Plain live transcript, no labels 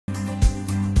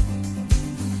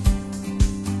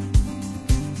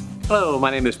Hello,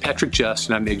 my name is Patrick Just,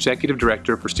 and I'm the Executive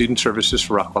Director for Student Services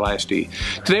for Rockwall ISD.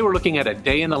 Today we're looking at a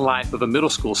day in the life of a middle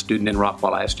school student in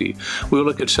Rockwall ISD. We'll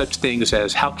look at such things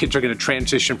as how kids are going to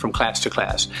transition from class to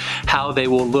class, how they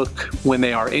will look when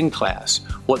they are in class,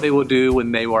 what they will do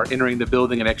when they are entering the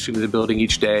building and exiting the building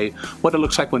each day, what it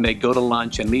looks like when they go to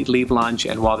lunch and leave lunch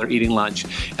and while they're eating lunch.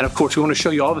 And of course, we want to show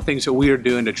you all the things that we are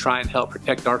doing to try and help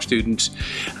protect our students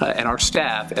and our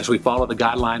staff as we follow the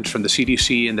guidelines from the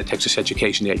CDC and the Texas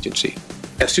Education Agency.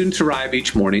 As students arrive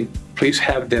each morning, please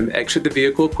have them exit the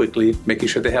vehicle quickly, making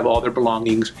sure they have all their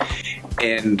belongings,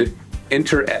 and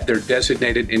enter at their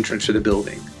designated entrance to the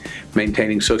building,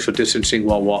 maintaining social distancing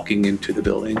while walking into the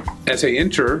building. As they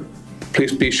enter,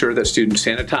 please be sure that students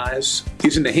sanitize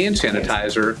using the hand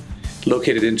sanitizer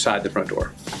located inside the front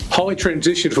door. Hallway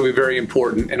transitions will be very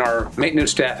important, and our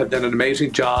maintenance staff have done an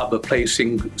amazing job of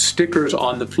placing stickers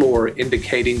on the floor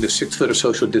indicating the 6 foot of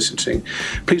social distancing.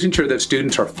 Please ensure that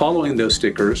students are following those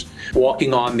stickers,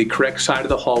 walking on the correct side of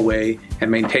the hallway,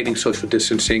 and maintaining social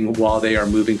distancing while they are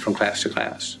moving from class to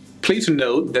class. Please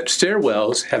note that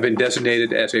stairwells have been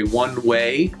designated as a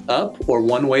one-way up or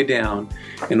one-way down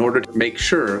in order to make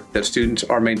sure that students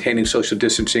are maintaining social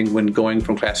distancing when going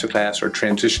from class to class or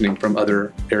transitioning from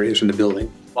other areas in the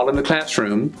building. While in the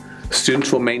classroom,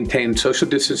 students will maintain social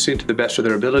distancing to the best of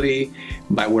their ability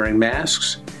by wearing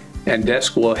masks, and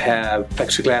desks will have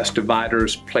plexiglass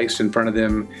dividers placed in front of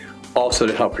them also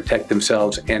to help protect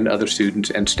themselves and other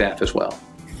students and staff as well.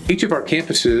 Each of our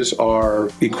campuses are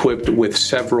equipped with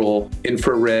several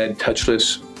infrared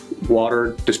touchless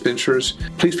water dispensers.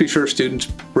 Please be sure students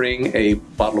bring a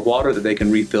bottle of water that they can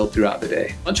refill throughout the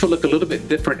day. Lunch will look a little bit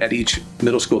different at each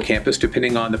middle school campus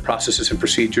depending on the processes and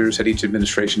procedures that each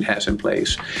administration has in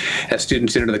place. As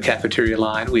students enter the cafeteria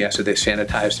line, we ask that they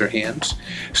sanitize their hands,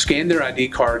 scan their ID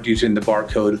card using the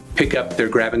barcode, pick up their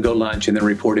grab-and-go lunch, and then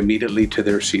report immediately to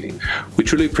their seating. We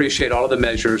truly appreciate all of the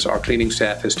measures our cleaning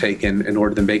staff has taken in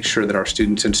order to make sure that our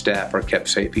students and staff are kept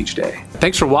safe each day.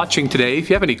 Thanks for watching today. If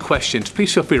you have any questions,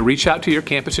 please feel free to reach out to your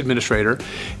campus administrator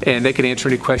and they can answer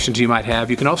any questions you might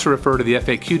have. You can also refer to the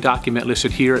FAQ document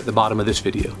listed here at the bottom of this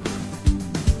video.